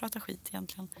och pratar skit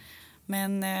egentligen.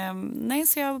 Men nej,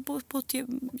 så jag har bott i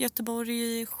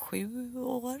Göteborg i 7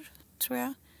 år, tror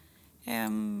jag.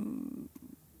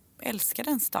 Älskar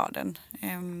den staden.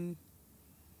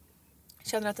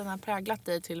 Känner du att den har präglat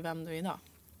dig till vem du är idag?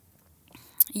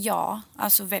 Ja,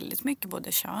 alltså väldigt mycket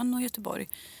både Tjörn och Göteborg.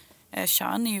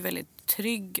 Tjörn är ju väldigt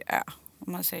trygg ö.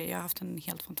 Om man säger, jag har haft en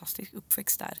helt fantastisk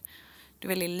uppväxt där. Det är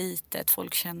väldigt litet,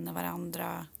 folk känner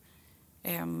varandra.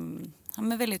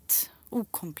 Men väldigt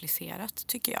okomplicerat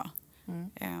tycker jag.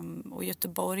 Och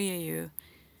Göteborg är ju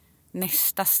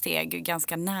nästa steg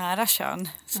ganska nära Tjörn.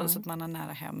 Så att man har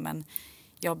nära hem. Men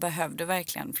jag behövde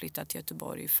verkligen flytta till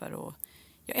Göteborg för att...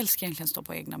 Jag älskar egentligen att stå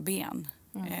på egna ben.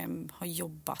 Har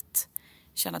jobbat,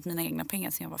 tjänat mina egna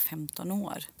pengar sedan jag var 15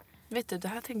 år. Vet du, det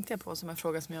här tänkte jag på som en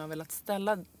fråga som jag har velat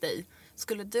ställa dig.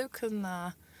 Skulle du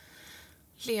kunna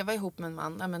leva ihop med en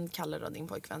man, men Kalle då, din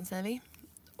pojkvän säger vi,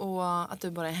 och att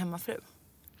du bara är hemmafru?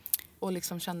 Och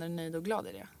liksom känner dig nöjd och glad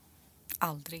i det?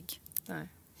 Aldrig.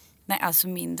 Nej, alltså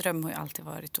min dröm har ju alltid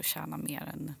varit att tjäna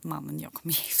mer än mannen jag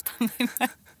kommer gifta mig med.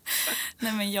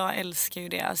 Nej, men jag älskar ju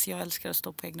det. Alltså jag älskar att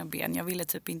stå på egna ben. Jag ville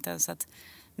typ inte ens att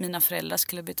mina föräldrar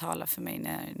skulle betala för mig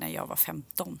när jag var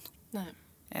 15. Nej.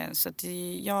 Så att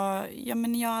jag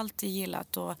har alltid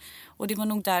gillat och det var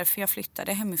nog därför jag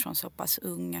flyttade hemifrån så pass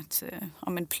ung att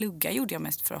plugga gjorde jag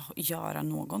mest för att göra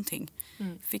någonting.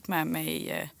 Fick med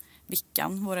mig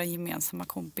Vickan, våra gemensamma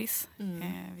kompis.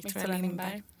 Victoria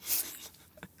Lindberg.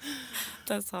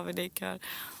 Där sa vi det i kör.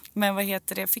 Men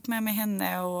jag fick med mig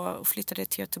henne och flyttade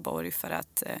till Göteborg för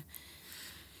att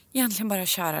egentligen bara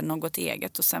köra något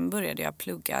eget. Och sen började jag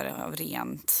plugga av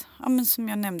rent, som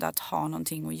jag nämnde, att ha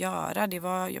någonting att göra.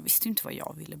 Jag visste inte vad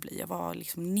jag ville bli. Jag var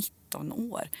liksom 19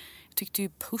 år. Jag tyckte ju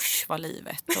push var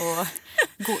livet och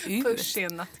gå ut. Push är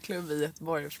en nattklubb i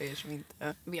Göteborg för er som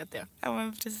inte vet det. Ja,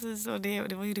 men precis. Och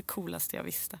det var ju det coolaste jag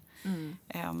visste.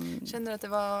 Känner du att det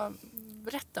var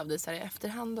rätt av dig så här i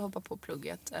efterhand att hoppa på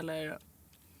plugget? Eller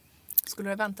skulle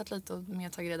du ha väntat lite och mer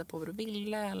tagit reda på vad du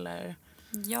ville? Eller?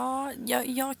 Ja,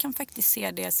 jag kan faktiskt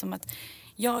se det som att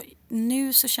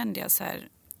nu så kände jag så här,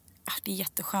 det är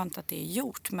jätteskönt att det är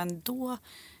gjort, men då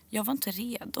jag var inte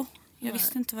redo. Jag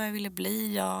visste inte vad jag ville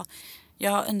bli.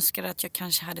 Jag önskade att jag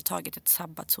kanske hade tagit ett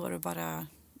sabbatsår och bara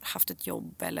haft ett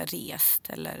jobb eller rest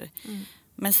eller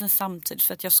men sen samtidigt,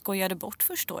 för att jag skojade bort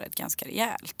första året ganska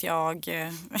rejält. Jag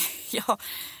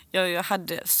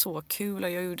hade så kul och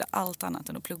jag gjorde allt annat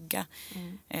än att plugga.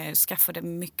 Skaffade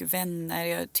mycket vänner.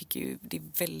 Jag tycker ju det är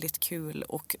väldigt kul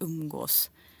att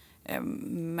umgås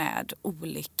med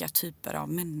olika typer av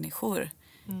människor.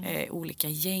 Olika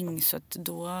gäng. Så att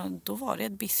då var det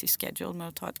ett busy schedule med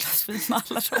att ta ett glas vin med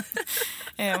alla dem.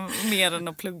 Mer än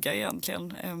att plugga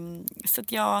egentligen. Så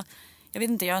att jag vet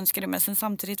inte, jag önskade det. Men sen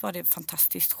samtidigt var det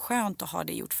fantastiskt skönt att ha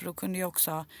det gjort. För då kunde jag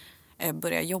också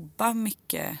börja jobba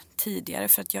mycket tidigare.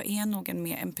 För att jag är nog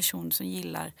en person som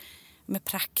gillar med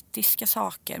praktiska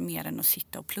saker mer än att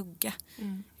sitta och plugga.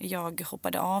 Jag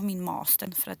hoppade av min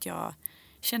master för att jag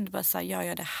kände bara så här, gör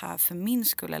jag det här för min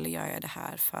skull eller gör jag det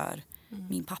här för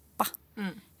min pappa?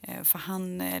 För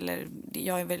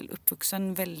jag är väl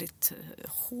uppvuxen väldigt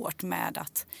hårt med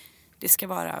att det ska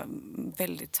vara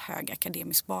väldigt hög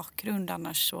akademisk bakgrund,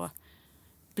 annars så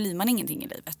blir man ingenting i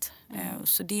livet.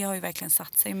 Så det har ju verkligen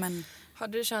satt sig. Men har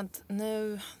du känt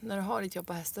nu när du har ditt jobb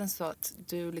på hästen så att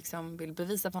du liksom vill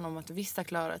bevisa för honom att du visst har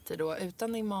klarat dig då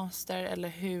utan din master, eller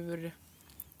hur?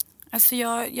 Alltså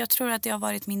jag tror att det har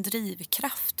varit min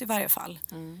drivkraft i varje fall.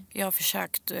 Jag har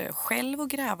försökt själv att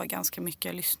gräva ganska mycket.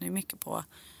 Jag lyssnar ju mycket på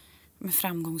med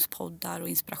framgångspoddar och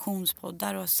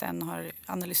inspirationspoddar och sen har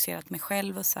analyserat mig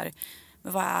själv och så här,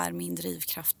 vad är min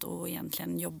drivkraft och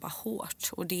egentligen jobba hårt.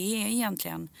 Och det är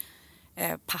egentligen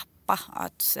pappa,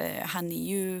 att han är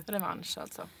ju... Revansch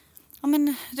alltså? Ja,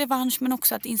 men revansch, men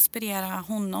också att inspirera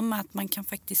honom med att man kan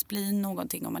faktiskt bli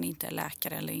någonting om man inte är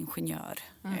läkare eller ingenjör.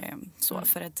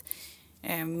 För att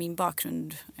min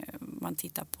bakgrund, man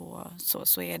tittar på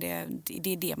så är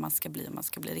det man ska bli om man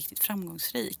ska bli riktigt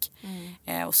framgångsrik.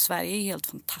 Och Sverige är helt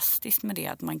fantastiskt med det,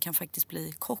 att man kan faktiskt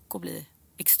bli kock och bli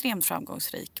extremt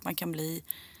framgångsrik. Man kan bli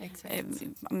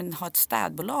ha ett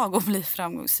städbolag och bli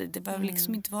framgångsrik. Det behöver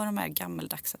liksom inte vara de här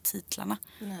gammeldagsa titlarna.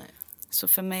 Nej. Så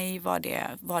för mig var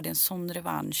det en sån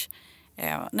revansch.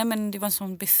 Det var en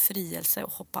sån befrielse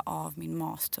att hoppa av min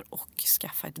master och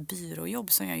skaffa ett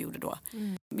byråjobb som jag gjorde då.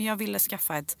 Men jag ville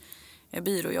skaffa ett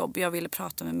byråjobb. Jag ville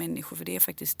prata med människor, för det är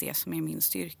faktiskt det som är min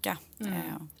styrka.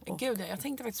 Gud, jag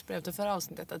tänkte faktiskt på det efter förra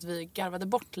avsnittet att vi garvade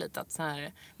bort lite att så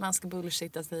här, man ska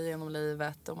bullshitta sig genom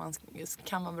livet och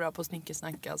kan man vara bra på att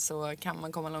snickersnacka så kan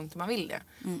man komma långt om man vill det.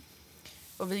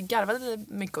 Och vi garvade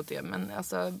mycket åt det, men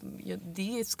alltså,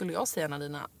 det skulle jag säga är en av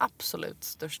dina absolut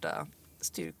största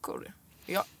styrkor.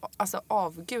 Jag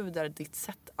avgudar ditt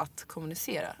sätt att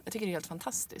kommunicera. Jag tycker det är helt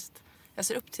fantastiskt. Jag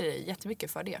ser upp till dig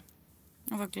jättemycket för det.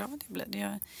 Jag var glad jag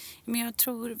blev. Men jag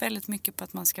tror väldigt mycket på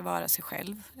att man ska vara sig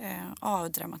själv.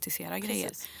 Avdramatisera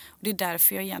grejer. Och det är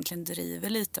därför jag egentligen driver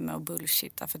lite med att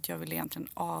bullshitta. För att jag vill egentligen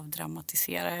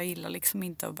avdramatisera. Jag gillar liksom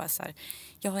inte att bara så här,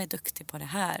 jag är duktig på det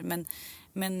här.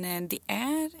 Men det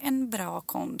är en bra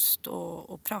konst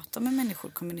att prata med människor,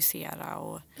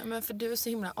 kommunicera. Ja, men för du är så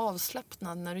himla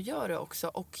avslappnad när du gör det också,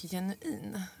 och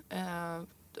genuin.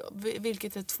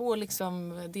 Vilket är två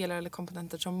liksom delar eller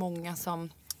komponenter som många som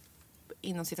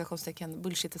inom citationstecken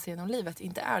bullshittar sig genom livet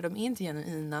inte är. De är inte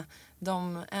genuina.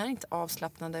 De är inte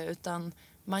avslappnade, utan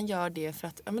man gör det för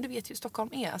att, ja men du vet ju Stockholm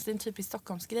är. Alltså det är en typisk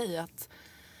Stockholmsgrej att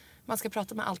man ska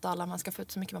prata med allt och alla. Man ska få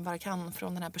ut så mycket man bara kan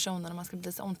från den här personen. Och man ska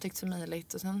bli så omtyckt som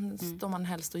möjligt. Och sen står man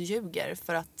helst och ljuger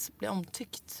för att bli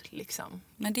omtyckt liksom.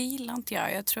 Men det gillar inte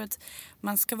jag. Jag tror att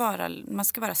man ska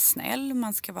vara snäll.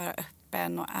 Man ska vara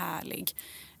öppen och ärlig.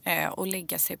 Och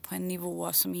lägga sig på en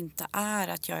nivå som inte är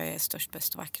att jag är störst,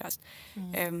 bäst och vackrast.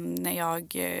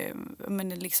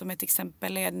 Liksom ett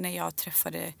exempel är när jag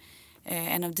träffade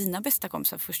en av dina bästa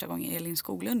kompisar första gången, Elin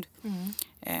Skoglund.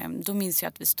 Då minns jag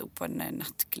att vi stod på en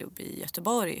nattklubb i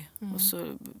Göteborg och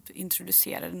så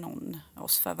introducerade någon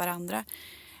oss för varandra.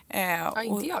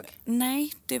 Inte jag?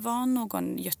 Nej, det var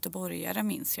någon göteborgare,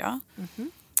 minns jag.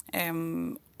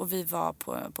 Och vi var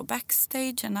på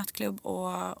backstage, en nattklubb,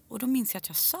 och då minns jag att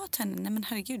jag sa till henne, nej men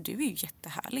herregud, du är ju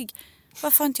jättehärlig.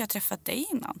 Varför har inte jag träffat dig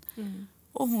innan?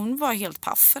 Och hon var helt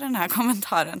paff för den här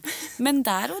kommentaren. Men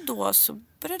där och då så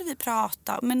började vi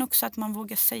prata, men också att man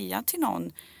vågar säga till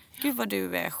någon, gud vad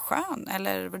du är skön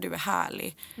eller vad du är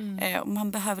härlig. Och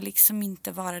man behöver liksom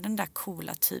inte vara den där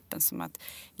coola typen som att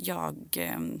jag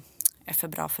är för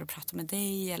bra för att prata med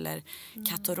dig, eller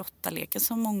katt- och råttaleken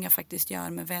som många faktiskt gör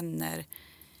med vänner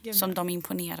som de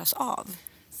imponeras av.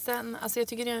 Sen, alltså jag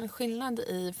tycker det är en skillnad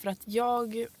i, för att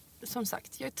jag, som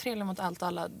sagt, jag är trevlig mot allt och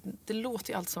alla. Det låter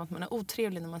ju alltid som att man är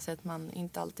otrevlig när man säger att man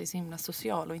inte alltid är så himla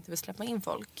social och inte vill släppa in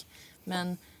folk.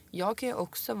 Men jag kan ju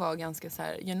också vara ganska så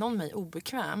här, gör någon mig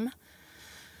obekväm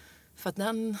för att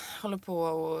den håller på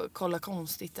och kollar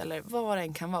konstigt eller vad det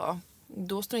än kan vara.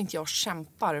 Då står inte jag och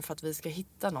kämpar för att vi ska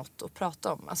hitta något att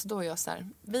prata om. Alltså då är jag så här,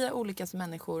 vi är olika som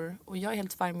människor och jag är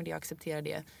helt fine med det och accepterar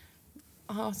det.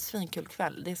 Ha svinkul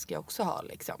kväll, det ska jag också ha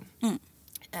liksom.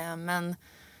 Men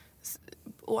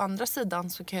å andra sidan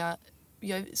så kan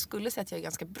jag skulle säga att jag är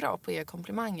ganska bra på att ge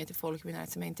komplimanger till folk i min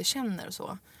närhet som jag inte känner och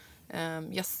så.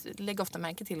 Jag lägger ofta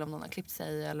märke till om någon har klippt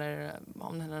sig, eller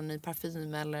om någon har en ny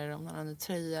parfym, eller om någon har en ny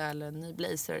tröja eller en ny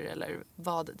blazer eller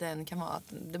vad det än kan vara.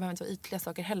 Det behöver inte vara ytliga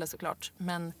saker heller såklart,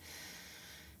 men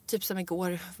typ som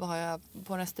igår var jag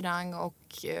på en restaurang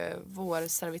och vår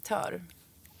servitör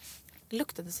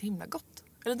luktade så himla gott.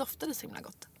 Eller doftade så himla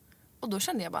gott. Och då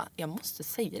kände jag bara, jag måste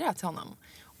säga det här till honom.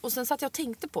 Och sen satt jag och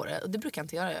tänkte på det. Och det brukar jag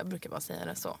inte göra, jag brukar bara säga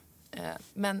det så.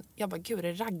 Men jag bara, gud, det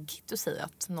är raggigt att säga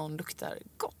att någon luktar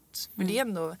gott. För det är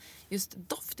ändå, just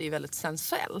doft är ju väldigt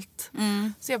sensuellt.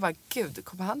 Så jag bara, gud,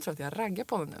 kommer han tro att jag raggar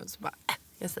på honom nu? Så bara,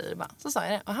 jag säger det bara. Så sa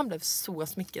jag det. Och han blev så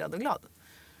smickrad och glad.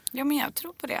 Ja, men jag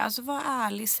tror på det. Alltså var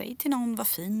ärlig, säg till någon vad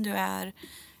fin du är.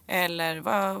 Eller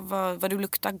vad du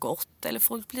luktar gott. Eller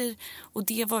folk blir... Och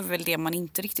det var väl det man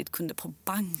inte riktigt kunde på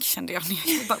bank, kände jag när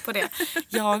jag jobbade på det.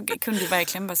 Jag kunde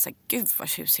verkligen bara säga, gud vad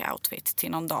tjusig outfit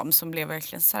till någon dam som blev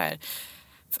verkligen så här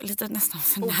lite nästan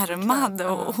förnärmad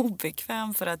och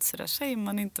obekväm, för att så där säger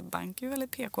man inte, bank är ju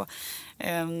väldigt PK.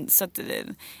 Så att,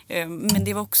 men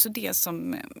det var också det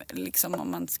som liksom,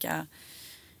 om man ska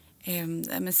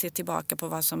men se tillbaka på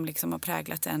vad som liksom har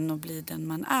präglat en och bli den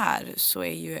man är, så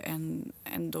är ju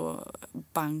ändå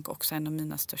bank också en av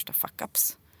mina största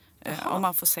fuck-ups. Om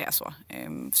man får säga så.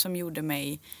 Som gjorde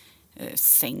mig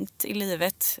sänkt i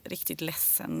livet, riktigt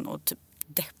ledsen och typ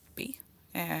deppig.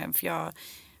 För jag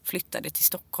flyttade till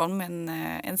Stockholm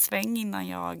en sväng innan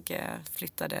jag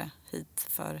flyttade hit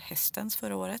för hästens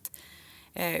förra året.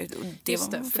 Det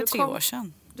var för 3 år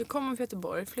sedan. Du kom från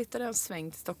Göteborg, flyttade en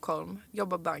sväng till Stockholm,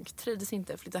 jobbade bank, trivdes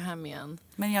inte, flyttade hem igen.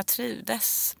 Men jag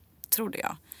trivdes, trodde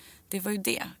jag. Det var ju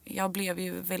det. Jag blev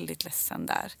ju väldigt ledsen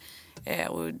där.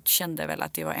 Och kände väl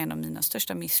att det var en av mina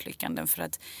största misslyckanden. För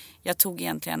att jag tog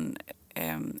egentligen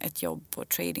ett jobb på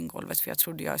tradinggolvet. För jag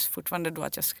trodde jag fortfarande då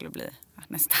att jag skulle bli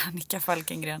nästa Annika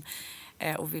Falkengren.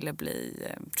 Och ville bli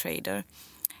trader.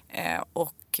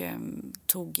 Och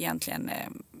tog egentligen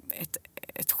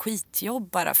ett skitjobb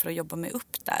bara för att jobba mig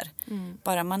upp där.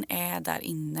 Bara man är där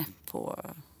inne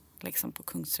på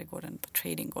Kungsträdgården på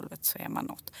tradinggolvet, så är man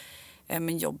något.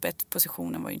 Men jobbet,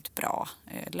 positionen var ju inte bra.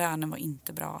 Lönen var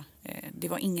inte bra. Det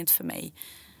var inget för mig.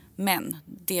 Men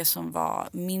det som var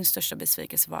min största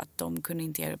besvikelse var att de kunde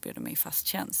inte erbjuda mig fast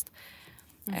tjänst.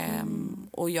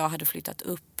 Och jag hade flyttat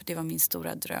upp. Det var min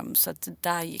stora dröm. Så att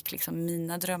där gick liksom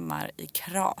mina drömmar i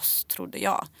kras, trodde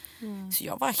jag. Så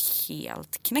jag var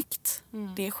helt knäckt.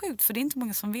 Det är sjukt, för det är inte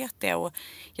många som vet det. Och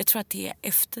jag tror att det är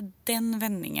efter den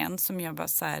vändningen som jag bara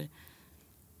så här,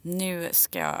 nu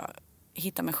ska jag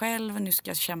hitta mig själv. Nu ska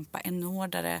jag kämpa ännu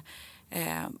hårdare.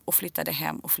 Och flyttade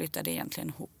hem och flyttade egentligen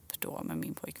ihop då med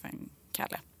min pojkvän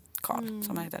Karl,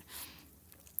 som han heter.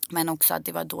 Men också att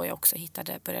det var då jag också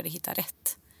började hitta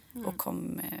rätt. Och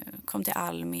kom till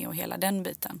Almi och hela den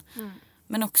biten.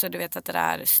 Men också, du vet, att det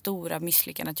där stora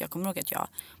misslyckandet. Jag kommer ihåg att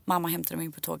mamma hämtade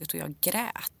mig på tåget och jag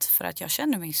grät. För att jag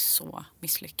kände mig så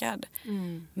misslyckad.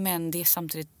 Men det är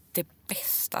samtidigt det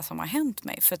bästa som har hänt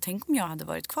mig. För tänk om jag hade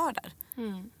varit kvar där.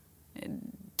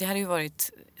 Det hade ju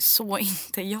varit så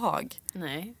inte jag.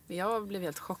 Nej, jag blev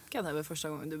helt chockad över första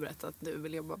gången du berättade att du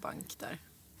vill jobba bank där.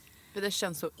 För det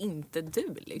känns så inte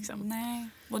du liksom. Nej,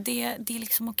 och det är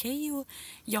liksom okej. Och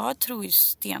jag tror ju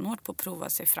stenhårt på att prova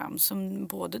sig fram, som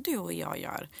både du och jag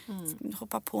gör.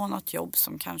 Hoppa på något jobb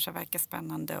som kanske verkar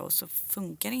spännande och så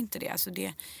funkar inte det. Alltså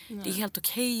det är helt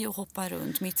okej att hoppa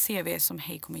runt. Mitt CV är som,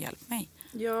 hej, kom och hjälp mig.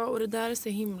 Ja, och det där är så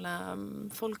himla...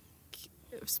 Folk,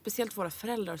 speciellt våra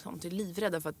föräldrar och sånt, är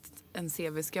livrädda för att en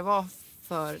CV ska vara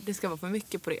för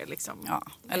mycket på det liksom. Ja,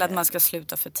 eller att man ska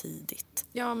sluta för tidigt.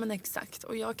 Ja, men exakt.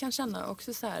 Och jag kan känna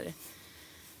också så här,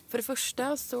 för det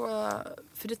första så,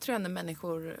 för det tror jag när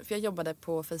människor, för jag jobbade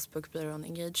på Facebook-byrån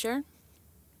Engager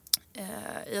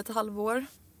i ett halvår.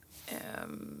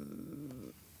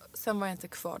 Sen var jag inte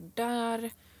kvar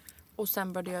där. Och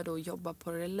sen började jag då jobba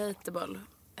på Relatable,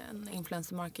 en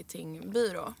influencer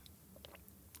marketingbyrå.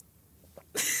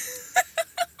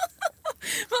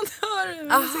 Man hör hur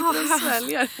jag sitter och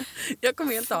sväljer. Jag kom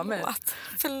helt av mig.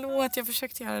 Förlåt, jag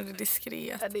försökte göra det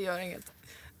diskret. Ja, det gör inget.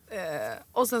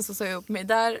 Och sen så sa jag upp mig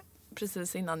där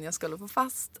precis innan jag skulle få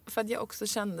fast. För att jag också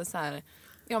kände så här,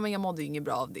 ja men jag mådde ju inget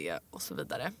bra av det och så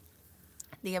vidare.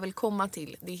 Det jag vill komma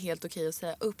till, det är helt okej att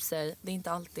säga upp sig. Det är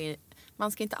inte alltid,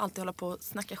 man ska inte alltid hålla på och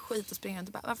snacka skit och springa runt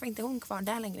och bara, varför inte hon kvar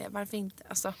där längre? Varför inte?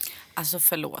 Alltså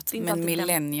förlåt, men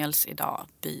millennials idag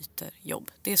byter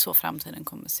jobb. Det är så framtiden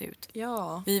kommer att se ut.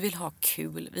 Ja. Vi vill ha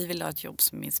kul, vi vill ha ett jobb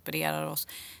som inspirerar oss.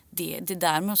 Det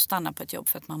där med att stanna på ett jobb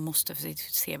för att man måste för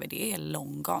sitt CV, det är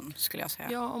long gone, skulle jag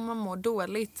säga. Ja, om man mår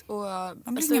dåligt. Och,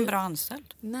 man blir ingen bra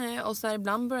anställd. Nej, och så här,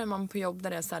 ibland börjar man på jobb där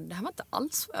det är så här, det här var inte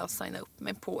alls vad jag signade upp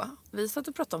mig på. Vi satt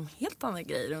och pratade om helt andra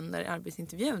grejer under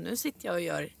arbetsintervjun. Nu sitter jag och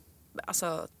gör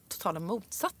totala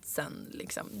motsatsen.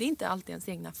 Liksom. Det är inte alltid ens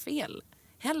egna fel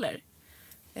heller.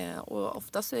 Och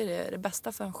ofta så är det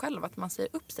bästa för en själv att man säger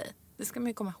upp sig. Det ska man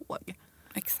ju komma ihåg.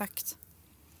 Exakt.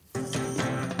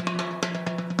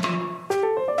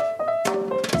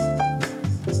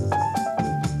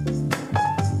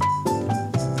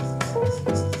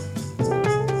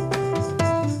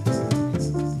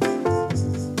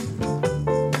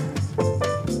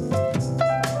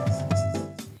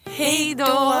 Hej då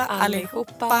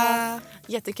allihopa.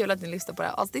 Jättekul att ni lyssnar på det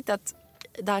här avsnittet.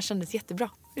 Det här kändes jättebra.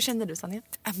 Hur kände du, Sanja?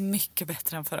 Mycket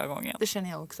bättre än förra gången. Det känner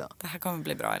jag också. Det här kommer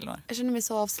bli bra, Elinor. Jag känner mig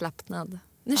så avslappnad.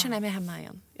 Nu känner jag mig hemma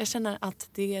igen. Jag känner att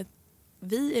det är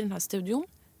vi i den här studion.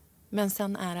 Men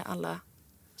sen är det alla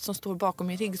som står bakom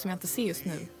min rygg som jag inte ser just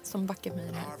nu. Som backar mig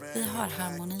i det här. Vi har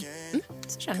harmoni.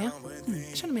 Så känner jag.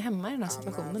 Jag känner mig hemma i den här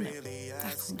situationen nu. Det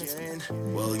här kommer bli så bra.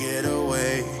 We'll get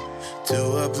away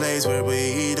to a place where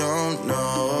we don't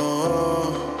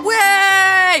know.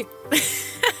 Way!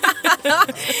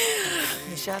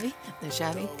 Nu kör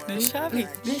vi.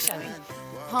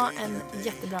 Ha en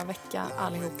jättebra vecka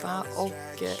allihopa.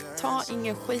 Och ta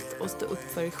ingen skit och stå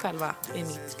upp för er själva i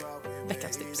mitt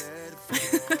veckans tips.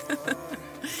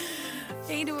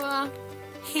 Hej då.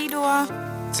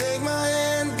 Take my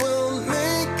hand, we'll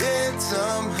make it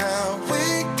somehow.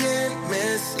 We can't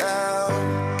miss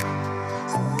out.